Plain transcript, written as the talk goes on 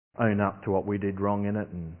own up to what we did wrong in it,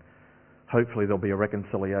 and hopefully there'll be a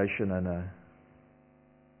reconciliation and a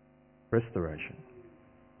restoration.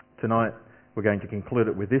 Tonight we're going to conclude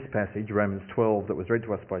it with this passage, Romans 12, that was read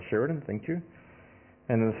to us by Sheridan. Thank you.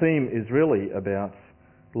 And the theme is really about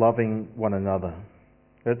loving one another.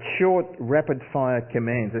 It's short, rapid-fire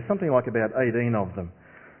commands. There's something like about 18 of them.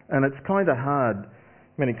 And it's kind of hard.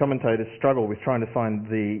 Many commentators struggle with trying to find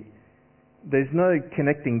there's no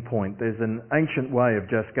connecting point. There's an ancient way of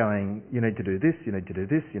just going, you need to do this, you need to do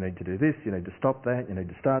this, you need to do this, you need to stop that, you need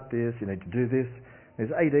to start this, you need to do this.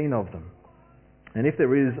 There's 18 of them. And if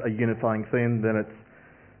there is a unifying theme, then it's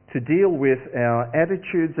to deal with our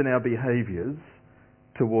attitudes and our behaviours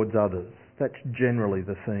towards others. That's generally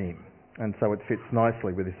the theme. And so it fits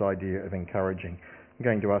nicely with this idea of encouraging. I'm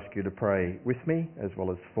going to ask you to pray with me as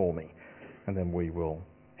well as for me, and then we will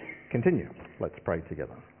continue. Let's pray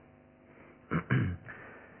together.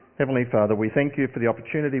 Heavenly Father, we thank you for the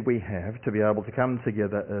opportunity we have to be able to come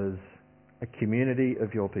together as a community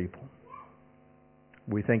of your people.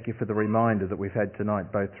 We thank you for the reminder that we've had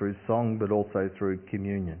tonight, both through song but also through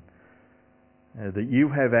communion, that you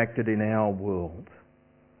have acted in our world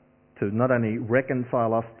to not only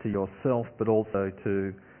reconcile us to yourself, but also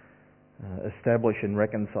to establish and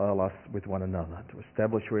reconcile us with one another, to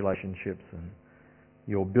establish relationships, and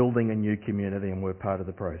you're building a new community and we're part of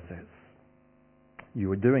the process.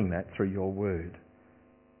 You are doing that through your word.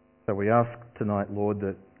 So we ask tonight, Lord,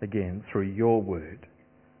 that again, through your word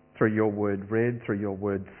read, through your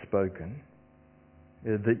word spoken,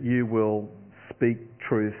 that you will speak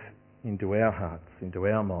truth into our hearts, into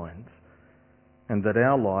our minds, and that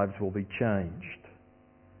our lives will be changed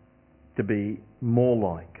to be more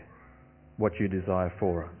like what you desire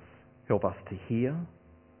for us. Help us to hear,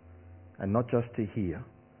 and not just to hear,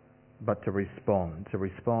 but to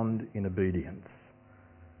respond in obedience,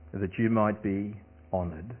 that you might be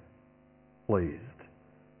honoured, pleased,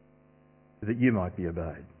 that you might be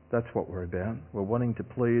obeyed. That's what we're about. We're wanting to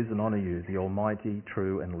please and honour you, the Almighty,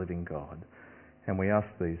 true and living God. And we ask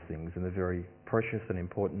these things in the very precious and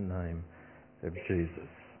important name of Jesus.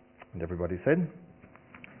 And everybody said?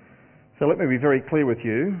 So let me be very clear with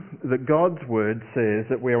you that God's word says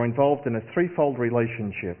that we are involved in a threefold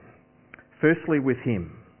relationship. Firstly, with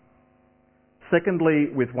him. Secondly,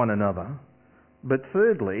 with one another. But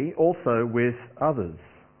thirdly, also with others.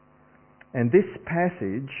 And this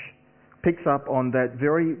passage picks up on that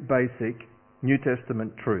very basic New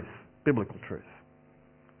Testament truth, biblical truth.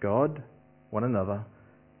 God, one another,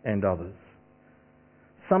 and others.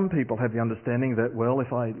 Some people have the understanding that, well,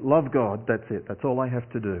 if I love God, that's it. That's all I have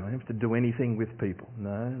to do. I don't have to do anything with people.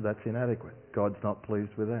 No, that's inadequate. God's not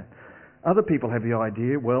pleased with that. Other people have the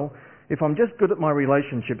idea, well, if I'm just good at my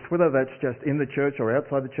relationships, whether that's just in the church or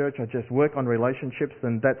outside the church, I just work on relationships,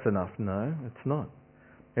 then that's enough. No, it's not.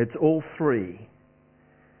 It's all three.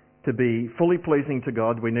 To be fully pleasing to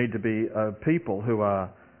God, we need to be a people who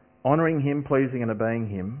are honouring him, pleasing and obeying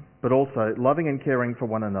him, but also loving and caring for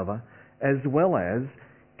one another, as well as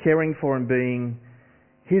caring for and being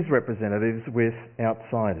his representatives with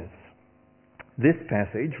outsiders. This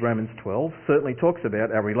passage, Romans 12, certainly talks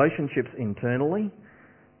about our relationships internally,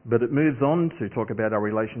 but it moves on to talk about our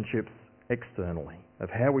relationships externally, of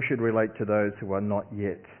how we should relate to those who are not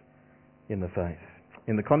yet in the faith.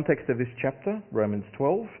 In the context of this chapter, Romans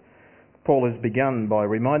 12, Paul has begun by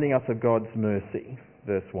reminding us of God's mercy.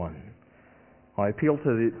 Verse 1. I appeal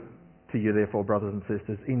to you, therefore, brothers and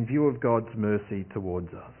sisters, in view of God's mercy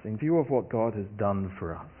towards us, in view of what God has done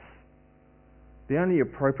for us. The only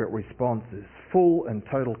appropriate response is full and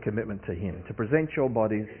total commitment to him, to present your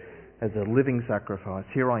bodies as a living sacrifice.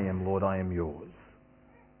 Here I am, Lord, I am yours.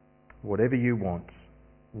 Whatever you want,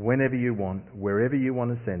 whenever you want, wherever you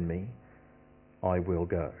want to send me, I will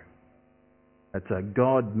go. It's a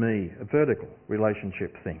God-me, a vertical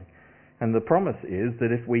relationship thing. And the promise is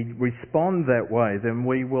that if we respond that way, then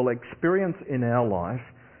we will experience in our life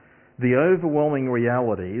the overwhelming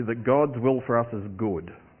reality that God's will for us is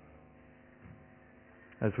good.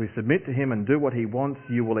 As we submit to him and do what he wants,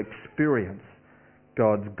 you will experience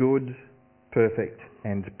God's good, perfect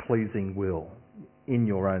and pleasing will in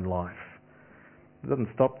your own life. It doesn't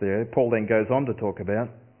stop there. Paul then goes on to talk about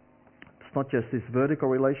it's not just this vertical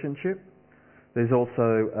relationship, there's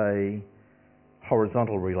also a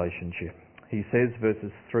horizontal relationship. He says,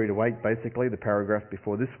 verses 3 to 8, basically, the paragraph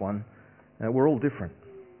before this one, we're all different.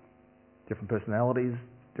 Different personalities,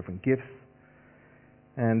 different gifts,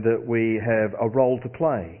 and that we have a role to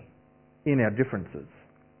play in our differences.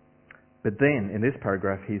 But then, in this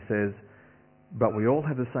paragraph, he says, but we all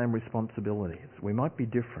have the same responsibilities. We might be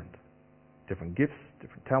different. Different gifts,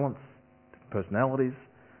 different talents, different personalities,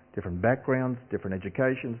 different backgrounds, different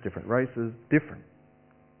educations, different races, different.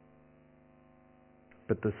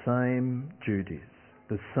 But the same duties,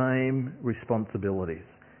 the same responsibilities.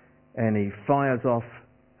 And he fires off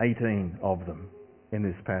 18 of them in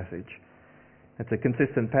this passage. It's a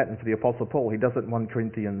consistent pattern for the Apostle Paul. He does it in 1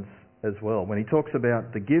 Corinthians as well. When he talks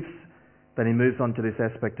about the gifts, then he moves on to this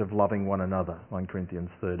aspect of loving one another, 1 Corinthians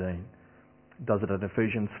 13. He does it in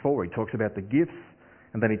Ephesians 4. He talks about the gifts,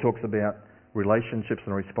 and then he talks about relationships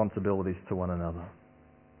and responsibilities to one another.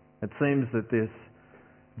 It seems that this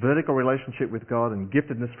vertical relationship with God and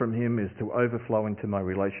giftedness from Him is to overflow into my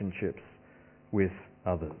relationships with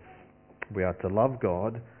others. We are to love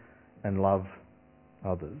God and love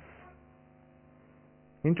others.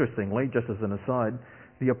 Interestingly, just as an aside,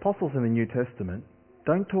 the apostles in the New Testament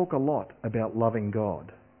don't talk a lot about loving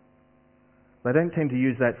God. They don't tend to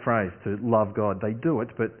use that phrase, to love God. They do it,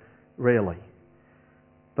 but rarely.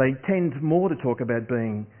 They tend more to talk about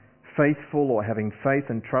being faithful or having faith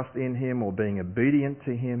and trust in Him or being obedient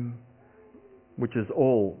to Him, which is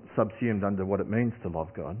all subsumed under what it means to love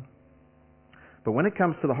God. But when it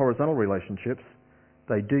comes to the horizontal relationships,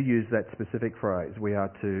 they do use that specific phrase. We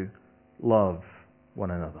are to love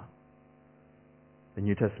one another. The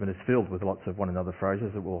New Testament is filled with lots of one another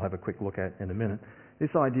phrases that we'll have a quick look at in a minute. This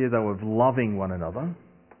idea, though, of loving one another,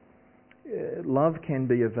 love can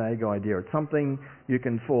be a vague idea. It's something you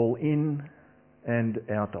can fall in and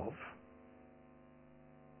out of.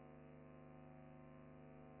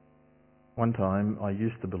 One time I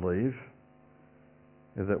used to believe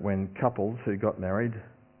that when couples who got married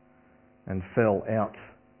and fell out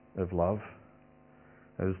of love,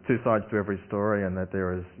 there's two sides to every story, and that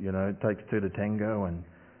there is, it takes two to tango, and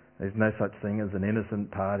there's no such thing as an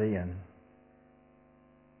innocent party. And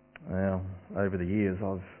well, over the years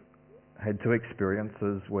I've had two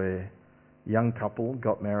experiences where young couple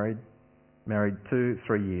got married 2-3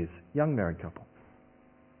 years, young married couple.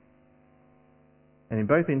 And in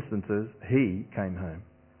both instances, he came home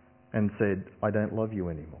and said, "I don't love you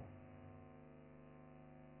anymore."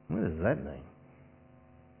 What does that mean?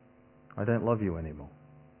 I don't love you anymore.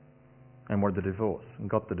 And wanted the divorce, and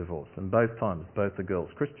got the divorce. And both times, both the girls,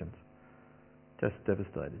 Christians, just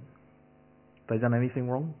devastated. They done anything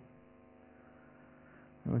wrong?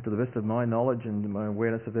 To the best of my knowledge and my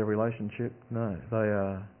awareness of their relationship, no. They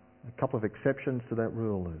are a couple of exceptions to that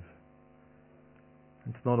rule.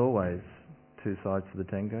 It's not always two sides to the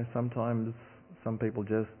tango. Sometimes some people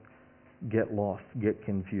just get lost, get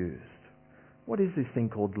confused. What is this thing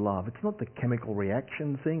called love? It's not the chemical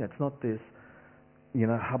reaction thing. It's not this,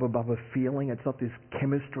 hubba-bubba feeling. It's not this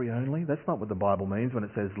chemistry only. That's not what the Bible means when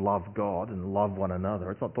it says love God and love one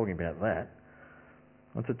another. It's not talking about that.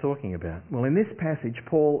 What's it talking about? Well, in this passage,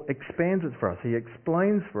 Paul expands it for us. He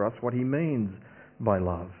explains for us what he means by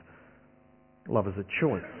love. Love is a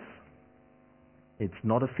choice. It's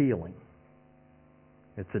not a feeling.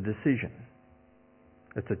 It's a decision.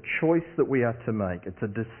 It's a choice that we are to make. It's a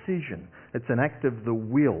decision. It's an act of the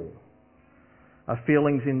will. Are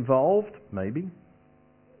feelings involved? Maybe.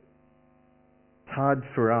 It's hard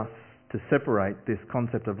for us to separate this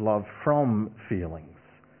concept of love from feelings.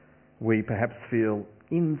 We perhaps feel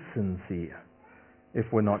insincere if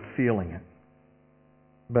we're not feeling it.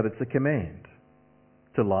 But it's a command.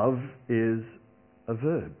 To love is a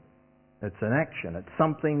verb. It's an action. It's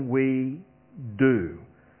something we do,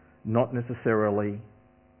 not necessarily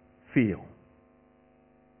feel.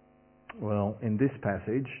 Well, in this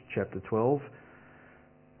passage, chapter 12,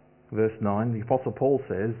 verse 9, the Apostle Paul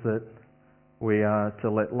says that we are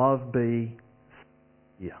to let love be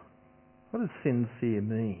sincere. What does sincere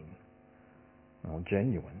mean? Well,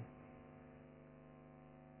 genuine.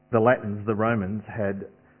 The Latins, the Romans, had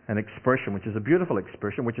an expression, which is a beautiful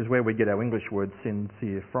expression, which is where we get our English word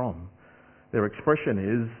sincere from. Their expression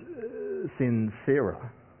is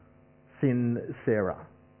sincera. Sincera.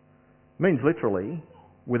 It means literally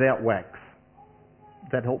without wax. Is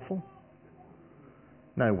that helpful?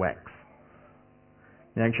 No wax.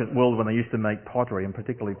 In the ancient world, when they used to make pottery, and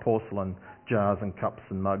particularly porcelain jars and cups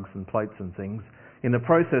and mugs and plates and things, in the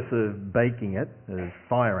process of baking it, of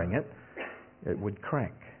firing it, it would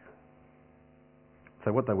crack.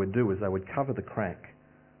 So what they would do is they would cover the crack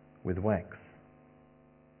with wax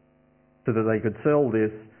so that they could sell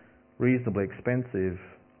this reasonably expensive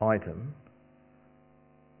item,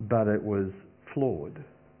 but it was flawed.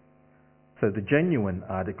 So the genuine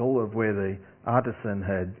article of where the artisan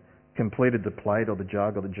had completed the plate or the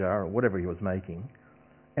jug or the jar or whatever he was making,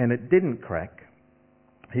 and it didn't crack,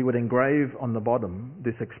 he would engrave on the bottom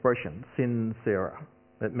this expression, sincera.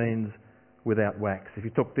 That means without wax. If you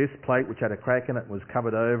took this plate, which had a crack in it, was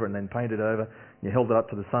covered over and then painted over, and you held it up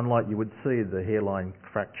to the sunlight, you would see the hairline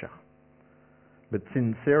fracture. But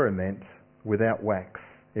sincera meant without wax.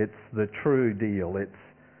 It's the true deal. It's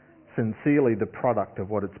sincerely the product of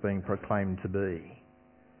what it's being proclaimed to be.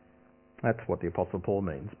 That's what the Apostle Paul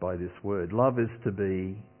means by this word. Love is to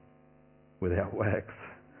be without wax.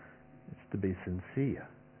 It's to be sincere.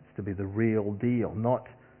 It's to be the real deal, not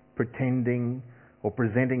pretending or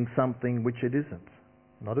presenting something which it isn't.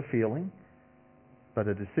 Not a feeling, but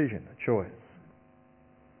a decision, a choice.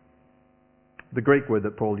 The Greek word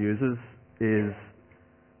that Paul uses is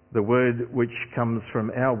the word which comes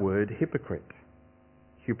from our word hypocrite,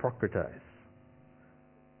 hypokrites.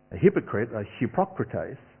 A hypocrite, a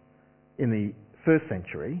hypokrites, in the first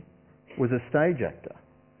century was a stage actor.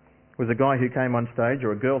 Was a guy who came on stage,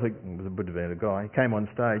 or a girl who was a bit of a guy, came on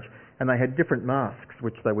stage, and they had different masks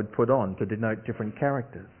which they would put on to denote different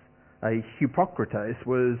characters. A hypokrites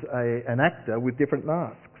was an actor with different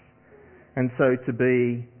masks. And so to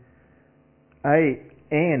be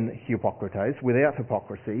an hypokrites, without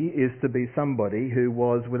hypocrisy, is to be somebody who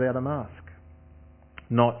was without a mask,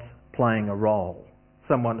 not playing a role,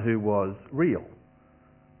 someone who was real,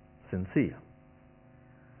 sincere.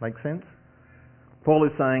 Make sense? Paul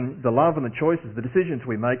is saying the love and the choices, the decisions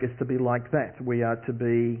we make is to be like that. We are to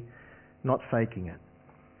be not faking it.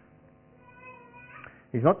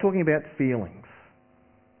 He's not talking about feelings.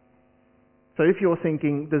 So if you're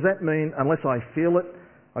thinking, does that mean unless I feel it,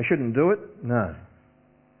 I shouldn't do it? No.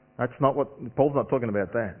 That's not what, Paul's not talking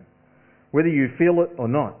about that. Whether you feel it or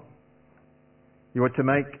not, you are to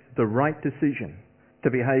make the right decision,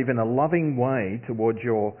 to behave in a loving way towards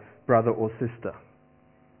your brother or sister.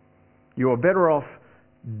 You are better off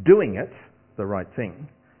doing it, the right thing,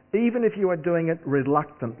 even if you are doing it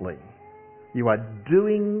reluctantly. You are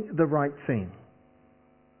doing the right thing,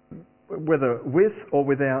 whether with or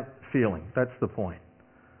without feeling. That's the point.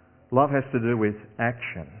 Love has to do with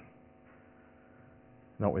action,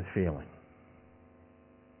 not with feeling.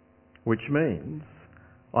 Which means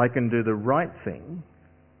I can do the right thing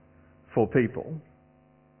for people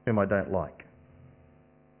whom I don't like.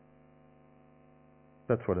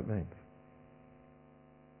 That's what it means.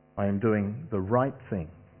 I am doing the right thing,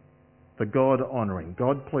 the God-honouring,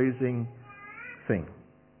 God-pleasing thing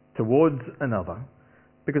towards another,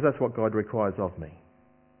 because that's what God requires of me.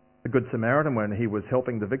 The Good Samaritan, when he was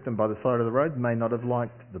helping the victim by the side of the road, may not have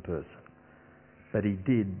liked the person, but he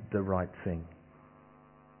did the right thing.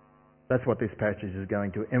 That's what this passage is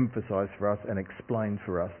going to emphasise for us and explain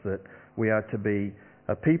for us, that we are to be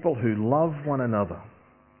a people who love one another,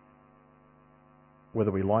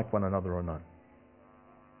 whether we like one another or not.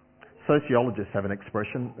 Sociologists have an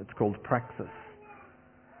expression, it's called praxis,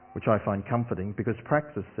 which I find comforting, because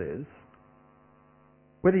praxis says,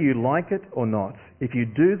 whether you like it or not, if you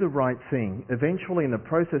do the right thing, eventually in the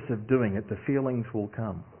process of doing it, the feelings will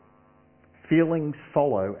come. Feelings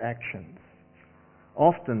follow actions.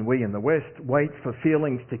 Often we in the West wait for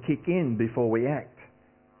feelings to kick in before we act.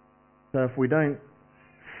 So if we don't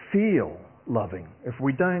feel loving, if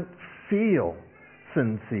we don't feel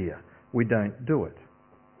sincere, we don't do it.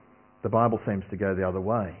 The Bible seems to go the other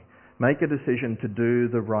way. Make a decision to do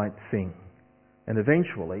the right thing, and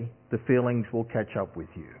eventually the feelings will catch up with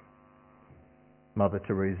you. Mother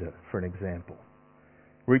Teresa, for an example.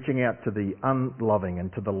 Reaching out to the unloving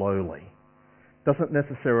and to the lowly. Doesn't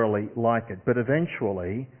necessarily like it, but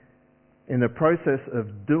eventually, in the process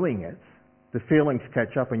of doing it, the feelings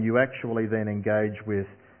catch up and you actually then engage with,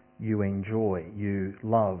 you enjoy, you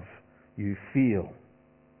love, you feel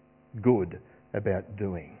good about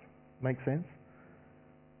doing. Make sense?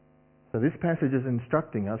 So this passage is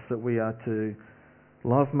instructing us that we are to,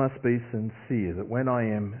 love must be sincere, that when I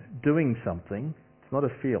am doing something, it's not a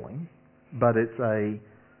feeling, but it's a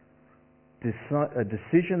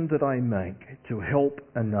decision that I make to help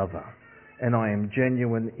another, and I am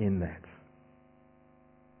genuine in that.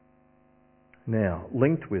 Now,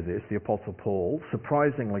 linked with this, the Apostle Paul,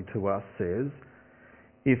 surprisingly to us, says,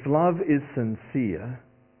 if love is sincere,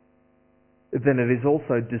 then it is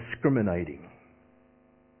also discriminating,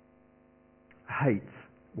 hates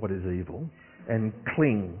what is evil, and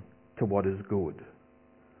cling to what is good.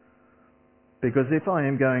 Because if I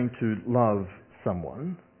am going to love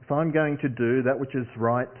someone, if I'm going to do that which is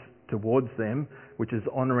right towards them, which is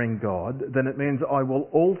honouring God, then it means I will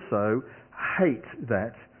also hate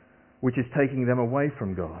that which is taking them away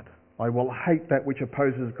from God. I will hate that which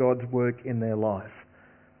opposes God's work in their life.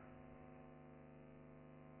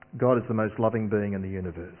 God is the most loving being in the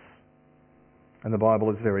universe. And the Bible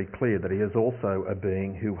is very clear that he is also a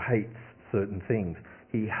being who hates certain things.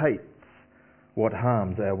 He hates what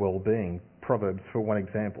harms our well-being, Proverbs, for one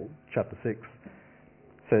example, chapter 6,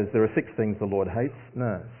 says there are 6 things the Lord hates.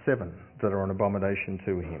 No, 7 that are an abomination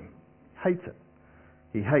to him. Hates it.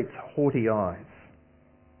 He hates haughty eyes,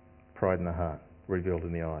 pride in the heart, revealed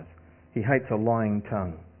in the eyes. He hates a lying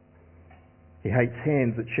tongue. He hates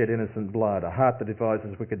hands that shed innocent blood, a heart that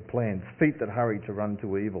devises wicked plans, feet that hurry to run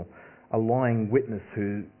to evil, a lying witness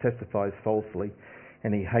who testifies falsely,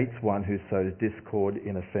 and he hates one who sows discord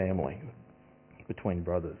in a family between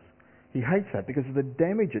brothers. He hates that because of the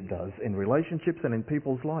damage it does in relationships and in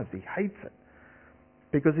people's lives. He hates it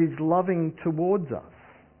because he's loving towards us.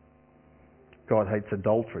 God hates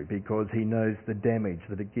adultery because he knows the damage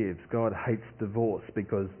that it gives. God hates divorce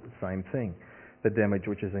because same thing, the damage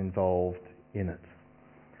which is involved in it.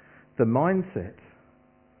 The mindset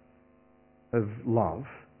of love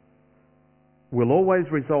will always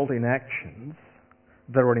result in actions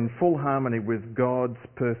that are in full harmony with God's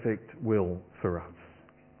perfect will for us.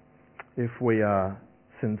 If we are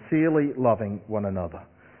sincerely loving one another,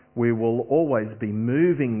 we will always be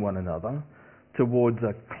moving one another towards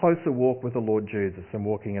a closer walk with the Lord Jesus and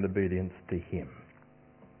walking in obedience to him.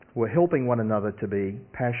 We're helping one another to be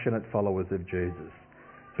passionate followers of Jesus,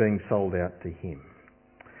 being sold out to him.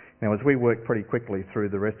 Now, as we work pretty quickly through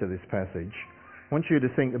the rest of this passage, I want you to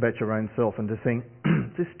think about your own self and to think,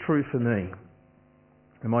 is this true for me?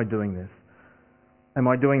 Am I doing this? Am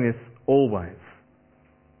I doing this always?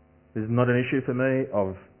 This is not an issue for me.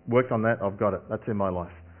 I've worked on that. I've got it. That's in my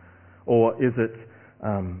life. Or is it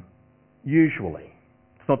usually?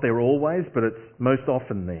 It's not there always, but it's most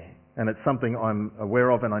often there. And it's something I'm aware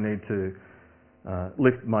of and I need to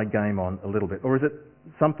lift my game on a little bit. Or is it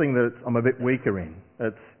something that I'm a bit weaker in?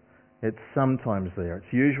 It's sometimes there.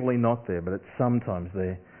 It's usually not there, but it's sometimes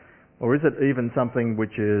there. Or is it even something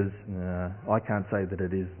which is, I can't say that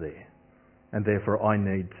it is there. And therefore I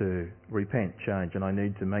need to repent, change, and I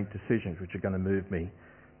need to make decisions which are going to move me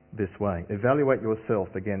this way. Evaluate yourself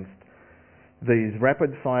against these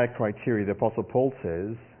rapid-fire criteria. The Apostle Paul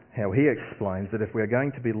says, how he explains that if we're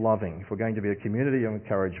going to be loving, if we're going to be a community of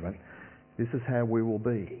encouragement, this is how we will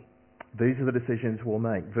be. These are the decisions we'll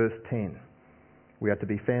make. Verse 10, we are to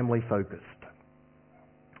be family-focused.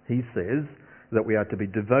 He says that we are to be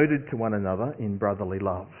devoted to one another in brotherly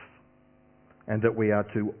love, and that we are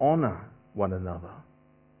to honour one another.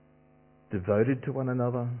 Devoted to one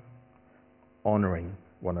another, honouring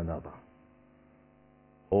one another.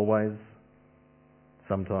 Always,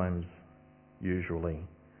 sometimes, usually,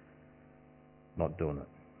 not doing it.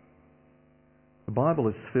 The Bible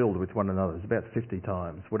is filled with one another. It's about 50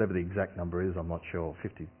 times. Whatever the exact number is, I'm not sure.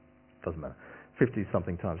 50, doesn't matter. 50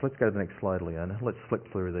 something times. Let's go to the next slide, Leona. Let's flip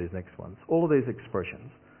through these next ones. All of these expressions,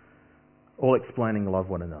 all explaining love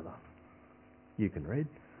one another. You can read.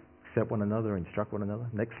 Accept one another, instruct one another.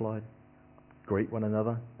 Next slide. Greet one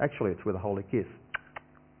another. Actually, it's with a holy kiss.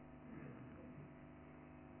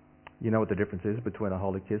 You know what the difference is between a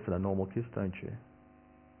holy kiss and a normal kiss, don't you?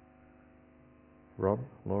 Rob,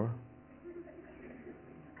 Laura?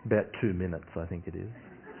 About 2 minutes, I think it is.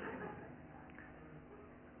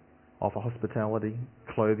 Offer hospitality,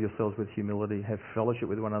 clothe yourselves with humility, have fellowship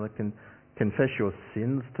with one another, confess your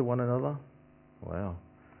sins to one another. Wow.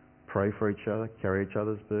 Pray for each other, carry each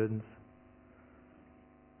other's burdens.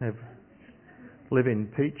 Live in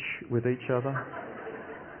peace with each other.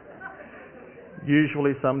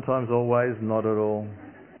 Usually, sometimes, always, not at all.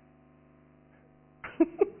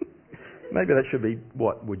 Maybe that should be,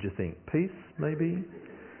 what would you think? Peace, maybe?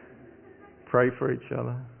 Pray for each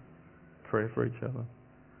other. Pray for each other.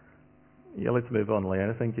 Yeah, let's move on,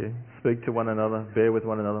 Leanna. Thank you. Speak to one another, bear with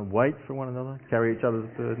one another, wait for one another, carry each other's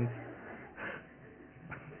burdens.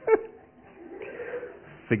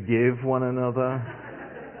 Forgive one another.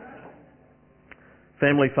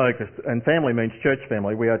 Family focused. And family means church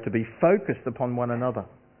family. We are to be focused upon one another.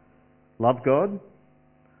 Love God.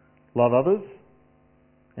 Love others.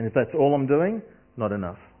 And if that's all I'm doing, not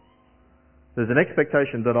enough. There's an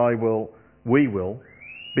expectation that we will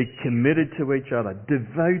be committed to each other.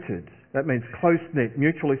 Devoted. That means close-knit,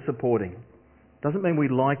 mutually supporting. Doesn't mean we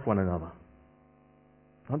like one another.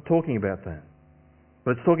 I'm not talking about that.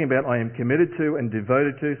 But it's talking about I am committed to and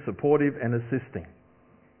devoted to, supportive and assisting.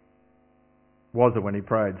 Wazza, when he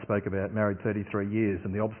prayed, spoke about married 33 years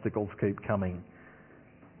and the obstacles keep coming.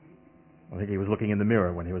 I think he was looking in the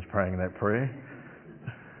mirror when he was praying that prayer.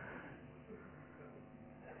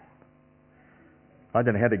 I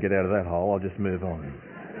don't know how to get out of that hole. I'll just move on.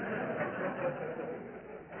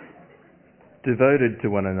 Devoted to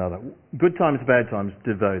one another. Good times, bad times,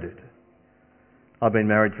 devoted. I've been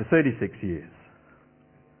married for 36 years.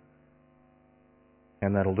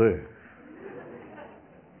 And that'll do.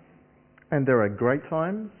 And there are great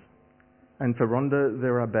times And for Rhonda,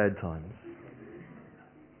 there are bad times.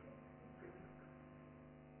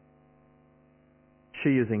 She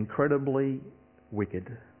is incredibly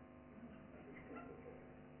wicked.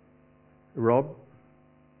 Rob,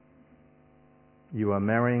 you are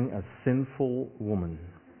marrying a sinful woman.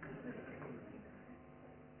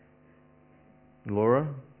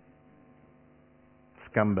 Laura,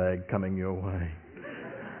 scumbag coming your way.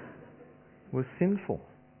 We're sinful.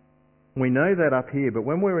 We know that up here, but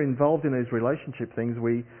when we're involved in these relationship things,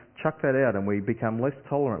 we chuck that out and we become less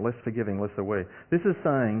tolerant, less forgiving, less aware. This is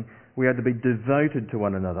saying we are to be devoted to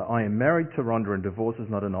one another. I am married to Rhonda and divorce is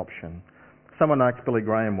not an option. Someone asked Billy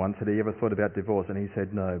Graham once, had he ever thought about divorce? And he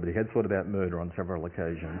said no, but he had thought about murder on several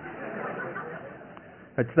occasions.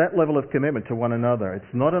 It's that level of commitment to one another.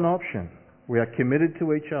 It's not an option. We are committed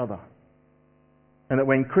to each other. And that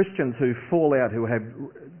when Christians who fall out, who have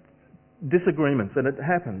disagreements, and it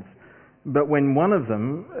happens, but when one of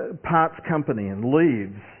them parts company and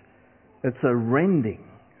leaves, it's a rending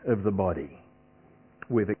of the body.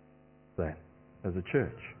 We've experienced that as a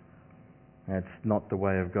church. That's not the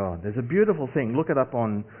way of God. There's a beautiful thing. Look it up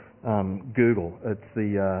on Google. It's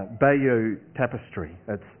the Bayeux Tapestry.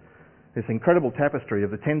 It's this incredible tapestry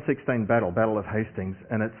of the 1016 Battle of Hastings,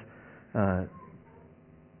 and it's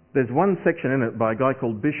there's one section in it by a guy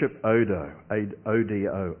called Bishop Odo,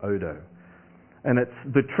 O-D-O, Odo. And it's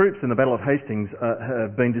the troops in the Battle of Hastings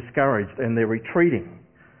have been discouraged and they're retreating.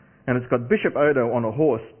 And it's got Bishop Odo on a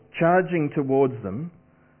horse charging towards them,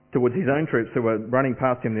 towards his own troops who are running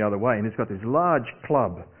past him the other way. And he's got this large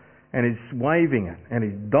club and he's waving it and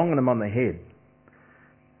he's donging them on the head.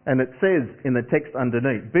 And it says in the text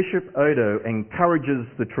underneath, Bishop Odo encourages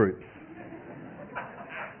the troops.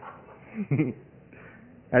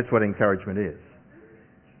 That's what encouragement is.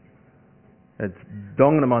 It's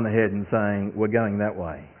donging them on the head and saying, we're going that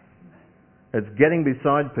way. It's getting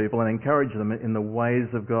beside people and encourage them in the ways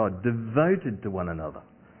of God, devoted to one another.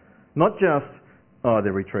 Not just,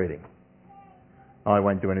 they're retreating. I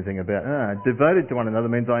won't do anything about it. Devoted to one another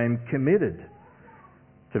means I am committed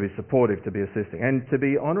to be supportive, to be assisting, and to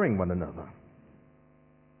be honouring one another.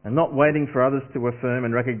 And not waiting for others to affirm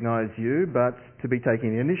and recognise you, but to be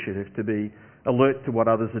taking the initiative, to be alert to what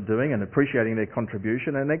others are doing and appreciating their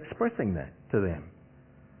contribution and expressing that to them.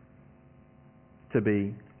 To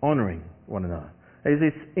be honouring one another. Is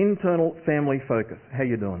this internal family focus? How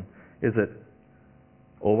you doing? Is it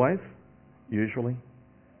always? Usually?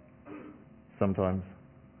 Sometimes?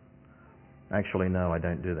 Actually, no, I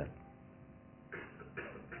don't do that.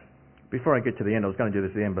 Before I get to the end, I was going to do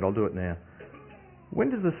this at the end, but I'll do it now.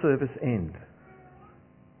 When does the service end?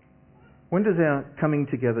 When does our coming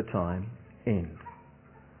together time end?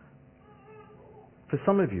 For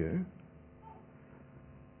some of you,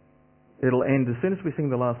 it'll end as soon as we sing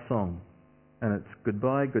the last song, and it's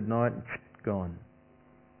goodbye, good night, gone.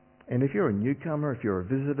 And if you're a newcomer, if you're a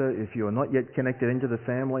visitor, if you're not yet connected into the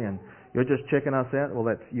family and you're just checking us out,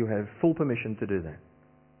 well, you have full permission to do that.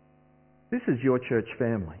 This is your church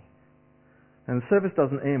family. And the service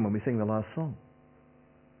doesn't end when we sing the last song.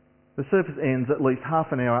 The service ends at least half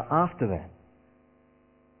an hour after that.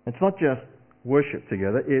 It's not just worship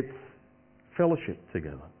together, it's fellowship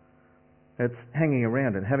together. It's hanging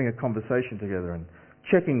around and having a conversation together and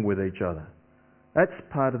checking with each other. That's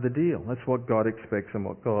part of the deal. That's what God expects and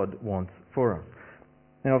what God wants for us.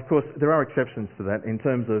 Now, of course, there are exceptions to that in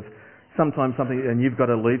terms of sometimes something and you've got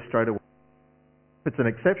to leave straight away. If it's an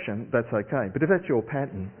exception, that's okay. But if that's your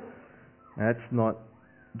pattern, that's not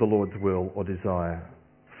the Lord's will or desire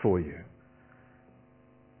for you,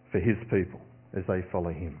 for His people as they follow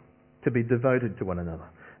Him. To be devoted to one another.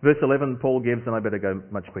 Verse 11, Paul gives, and I better go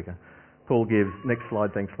much quicker. Paul gives, next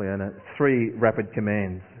slide, thanks Leona, 3 rapid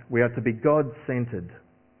commands. We are to be God-centered.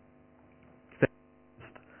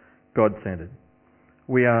 God-centered.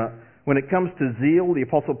 We are, when it comes to zeal, the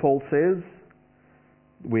Apostle Paul says,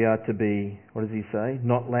 we are to be, what does he say?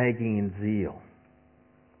 Not lagging in zeal.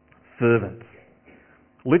 Fervent.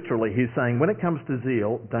 Literally, he's saying, when it comes to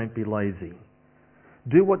zeal, don't be lazy.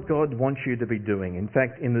 Do what God wants you to be doing. In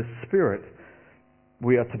fact, in the Spirit,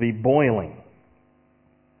 we are to be boiling,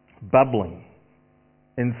 bubbling,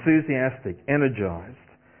 enthusiastic, energized.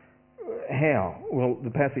 How? Well,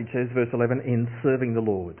 the passage says, verse 11, in serving the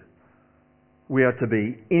Lord. We are to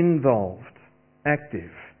be involved,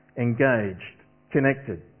 active, engaged,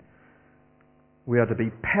 connected. We are to be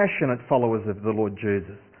passionate followers of the Lord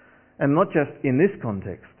Jesus. And not just in this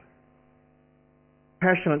context.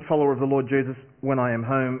 Passionate follower of the Lord Jesus when I am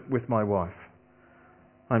home with my wife.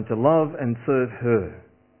 I'm to love and serve her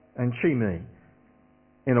and she me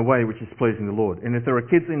in a way which is pleasing the Lord. And if there are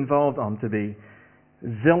kids involved, I'm to be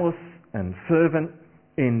zealous and fervent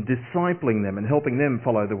in discipling them and helping them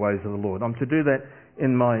follow the ways of the Lord. I'm to do that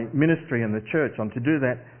in my ministry in the church. I'm to do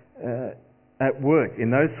that at work,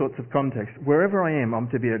 in those sorts of contexts. Wherever I am, I'm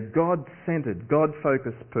to be a God-centered,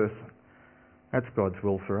 God-focused person. That's God's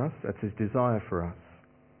will for us. That's His desire for us.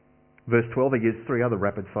 Verse 12, he gives 3 other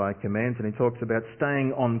rapid-fire commands, and he talks about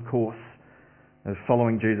staying on course of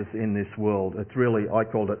following Jesus in this world. It's really, I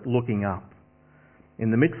called it, looking up.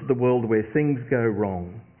 In the midst of the world where things go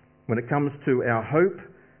wrong, when it comes to our hope,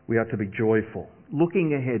 we are to be joyful.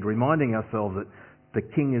 Looking ahead, reminding ourselves that the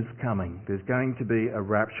King is coming. There's going to be a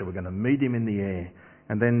rapture. We're going to meet Him in the air.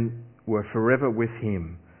 And then we're forever with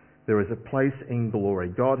Him. There is a place in glory.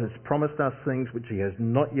 God has promised us things which He has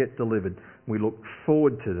not yet delivered. We look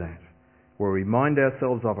forward to that. We remind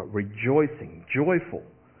ourselves of it, rejoicing, joyful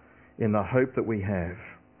in the hope that we have.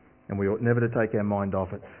 And we ought never to take our mind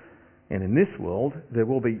off it. And in this world, there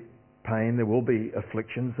will be pain, there will be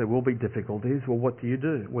afflictions, there will be difficulties. Well, what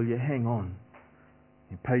do? Well, you hang on.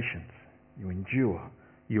 You're patient. You endure.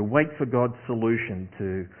 You wait for God's solution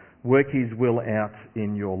to work His will out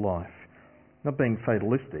in your life. Not being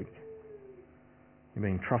fatalistic. You're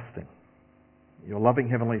being trusting. Your loving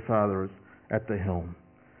Heavenly Father is at the helm.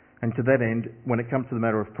 And to that end, when it comes to the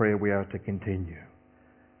matter of prayer, we are to continue.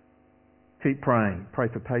 Keep praying. Pray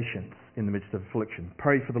for patience in the midst of affliction.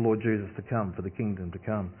 Pray for the Lord Jesus to come, for the kingdom to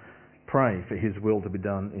come. Pray for His will to be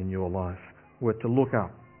done in your life. We're to look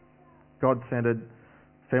up. God-centered,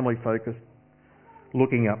 family-focused,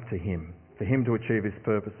 looking up to Him, for Him to achieve His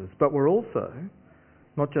purposes. But we're also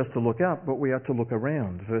not just to look up, but we are to look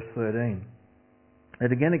around. Verse 13.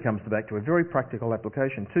 And again it comes back to a very practical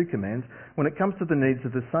application. 2 commands. When it comes to the needs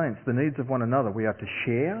of the saints, the needs of one another, we are to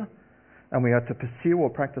share and we are to pursue or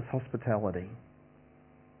practice hospitality.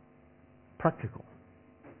 Practical.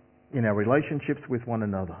 In our relationships with one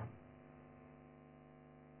another.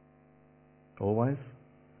 Always?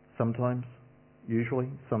 Sometimes? Usually?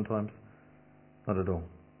 Sometimes? Not at all.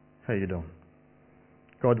 How are you doing?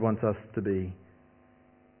 God wants us to be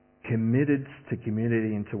committed to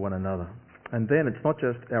community and to one another. And then it's not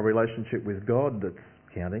just our relationship with God that's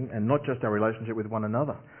counting, and not just our relationship with one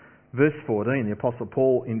another. Verse 14, the Apostle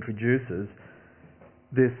Paul introduces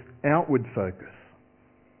this outward focus.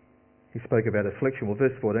 He spoke about affliction. Well,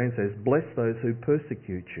 verse 14 says, "Bless those who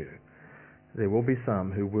persecute you." There will be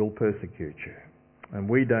some who will persecute you. And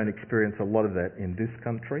we don't experience a lot of that in this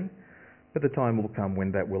country, but the time will come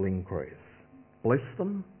when that will increase. Bless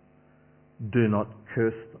them. Do not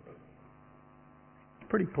curse them. It's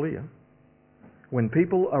pretty clear. When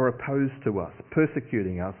people are opposed to us,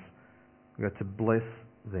 persecuting us, we are to bless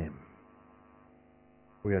them.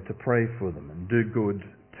 We are to pray for them and do good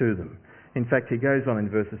to them. In fact, he goes on in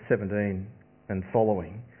verses 17 and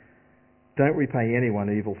following. Don't repay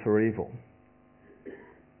anyone evil for evil.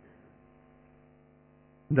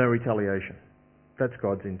 No retaliation. That's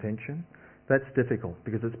God's intention. That's difficult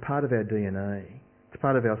because it's part of our DNA. It's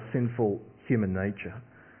part of our sinful human nature.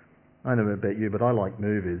 I don't know about you, but I like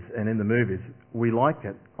movies, and in the movies, we like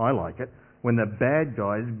it, I like it, when the bad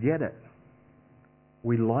guys get it.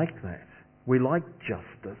 We like that. We like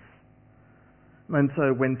justice. And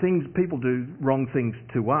so when people do wrong things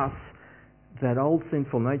to us, that old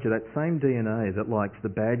sinful nature, that same DNA that likes the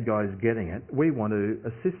bad guys getting it, we want to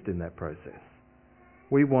assist in that process.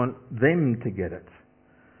 We want them to get it.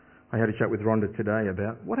 I had a chat with Rhonda today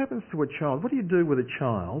about what happens to a child. What do you do with a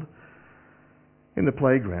child in the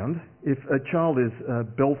playground if a child is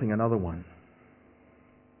belting another one?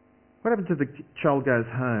 What happens if the child goes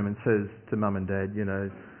home and says to mum and dad,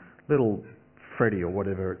 little Freddie or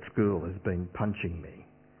whatever at school has been punching me?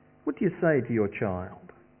 What do you say to your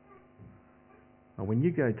child? Oh, when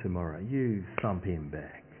you go tomorrow, you thump him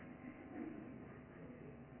back.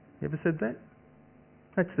 You ever said that?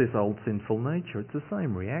 That's this old sinful nature. It's the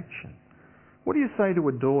same reaction. What do you say to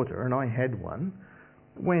a daughter, and I had one,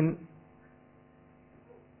 when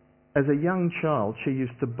as a young child she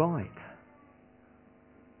used to bite?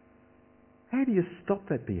 How do you stop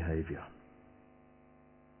that behaviour?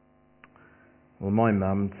 Well, my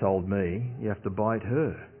mum told me you have to bite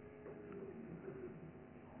her.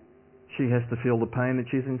 She has to feel the pain that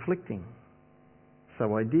she's inflicting.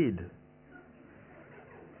 So I did.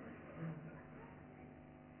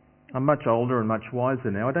 I'm much older and much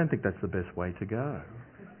wiser now. I don't think that's the best way to go.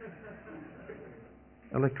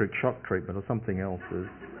 Electric shock treatment or something else is.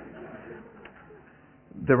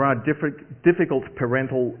 There are difficult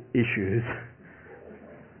parental issues.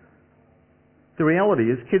 The reality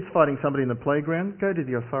is, kids fighting somebody in the playground, go to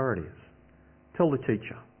the authorities. Tell the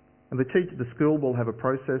teacher. And the school will have a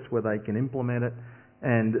process where they can implement it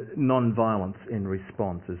And non-violence in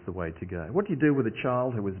response is the way to go. What do you do with a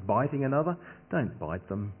child who is biting another? Don't bite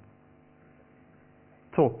them.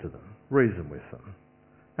 Talk to them, reason with them,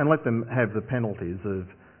 and let them have the penalties of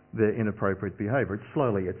their inappropriate behaviour.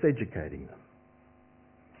 It's educating them.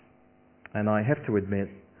 And I have to admit,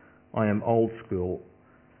 I am old school,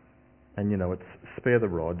 and it's spare the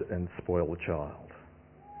rod and spoil the child.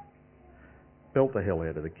 Belt the hell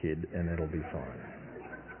out of the kid and it'll be fine.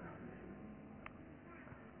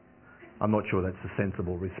 I'm not sure that's a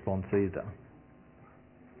sensible response either.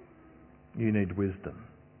 You need wisdom.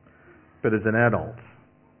 But as an adult,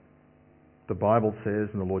 the Bible says,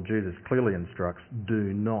 and the Lord Jesus clearly instructs,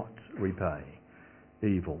 do not repay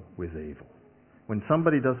evil with evil. When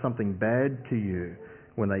somebody does something bad to you,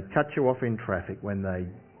 when they cut you off in traffic, when they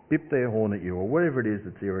bip their horn at you, or whatever it is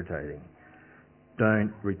that's irritating,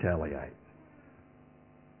 don't retaliate.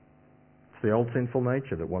 It's the old sinful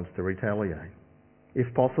nature that wants to retaliate.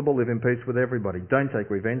 If possible, live in peace with everybody. Don't take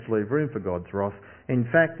revenge, leave room for God's wrath. In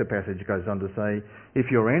fact, the passage goes on to say, if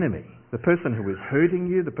your enemy, the person who is hurting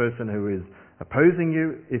you, the person who is opposing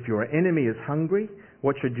you, if your enemy is hungry,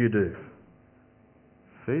 what should you do?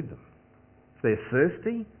 Feed them. If they're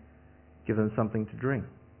thirsty, give them something to drink.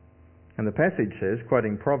 And the passage says,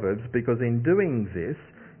 quoting Proverbs, because in doing this,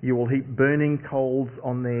 you will heap burning coals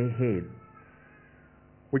on their head.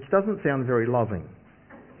 Which doesn't sound very loving.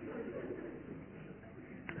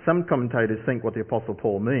 Some commentators think what the Apostle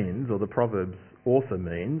Paul means, or the Proverbs author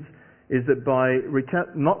means, is that by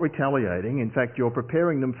not retaliating, in fact, you're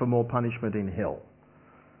preparing them for more punishment in hell,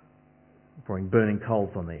 pouring burning coals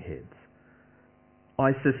on their heads.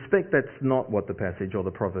 I suspect that's not what the passage or the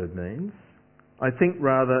proverb means. I think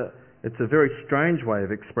rather it's a very strange way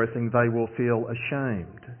of expressing they will feel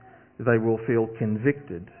ashamed. They will feel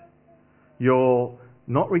convicted. You're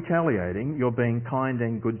not retaliating, you're being kind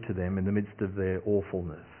and good to them in the midst of their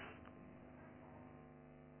awfulness.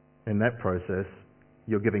 In that process,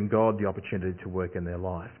 you're giving God the opportunity to work in their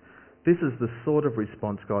life. This is the sort of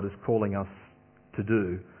response God is calling us to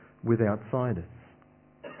do with outsiders.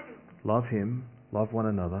 Love Him, love one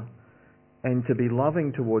another, and to be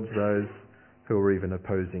loving towards those who are even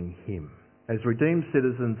opposing Him. As redeemed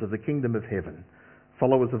citizens of the kingdom of heaven,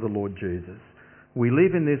 followers of the Lord Jesus, we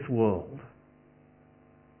live in this world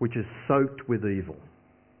which is soaked with evil.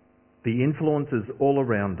 The influence is all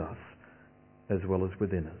around us as well as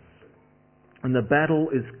within us. And the battle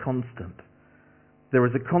is constant. There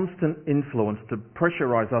is a constant influence to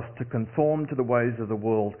pressurize us to conform to the ways of the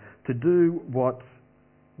world, to do what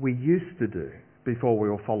we used to do before we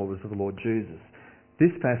were followers of the Lord Jesus.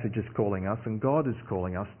 This passage is calling us, and God is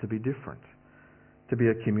calling us, to be different, to be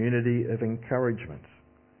a community of encouragement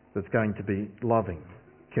that's going to be loving,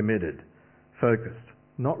 committed, focused,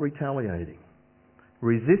 not retaliating,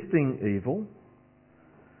 resisting evil,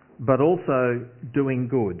 but also doing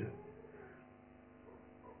good.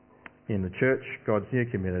 In the church, God's new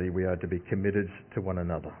community, we are to be committed to one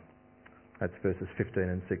another. That's verses 15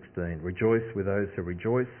 and 16. Rejoice with those who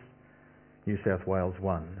rejoice. New South Wales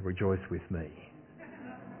 1. Rejoice with me.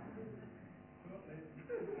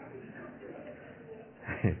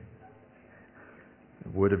 A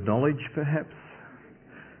word of knowledge, perhaps.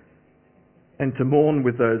 And to mourn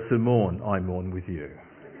with those who mourn. I mourn with you.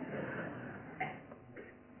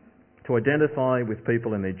 To identify with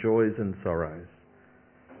people in their joys and sorrows.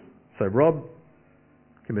 So Rob,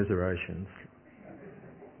 commiserations.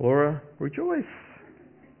 Laura, rejoice.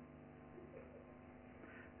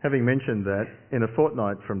 Having mentioned that, in a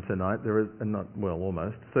fortnight from tonight,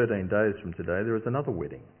 almost 13 days from today, there is another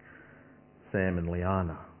wedding. Sam and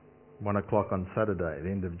Liana, 1 o'clock on Saturday, the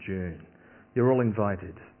end of June. You're all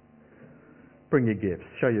invited. Bring your gifts.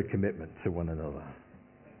 Show your commitment to one another.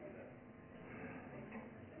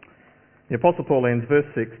 The Apostle Paul ends verse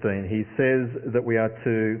 16. He says that we are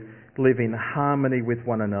to live in harmony with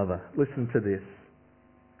one another. Listen to this.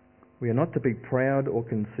 We are not to be proud or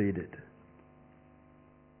conceited,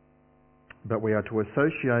 but we are to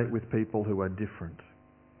associate with people who are different,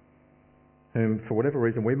 whom for whatever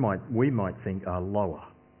reason we might think are lower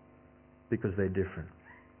because they're different.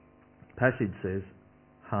 The passage says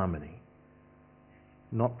harmony,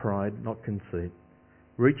 not pride, not conceit,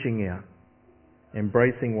 reaching out,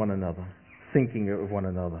 embracing one another, thinking of one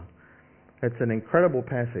another. It's an incredible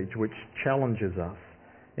passage which challenges us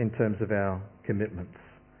in terms of our commitments.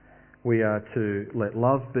 We are to let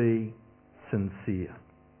love be sincere,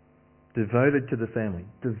 devoted to the family,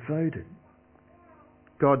 devoted,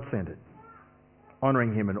 God-centered,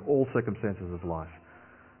 honouring Him in all circumstances of life,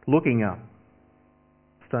 looking up,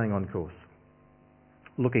 staying on course,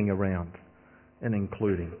 looking around and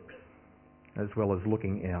including, as well as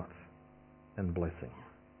looking out and blessing.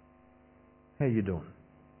 How you doing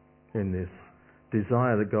in this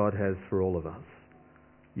desire that God has for all of us?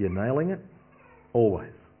 You're nailing it?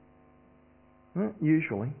 Always?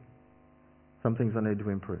 Usually. Some things I need to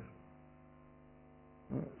improve.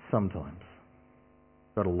 Sometimes.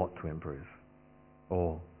 Got a lot to improve.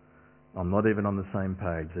 Or I'm not even on the same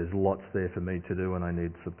page. There's lots there for me to do and I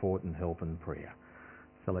need support and help and prayer.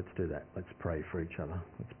 So let's do that. Let's pray for each other.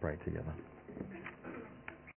 Let's pray together.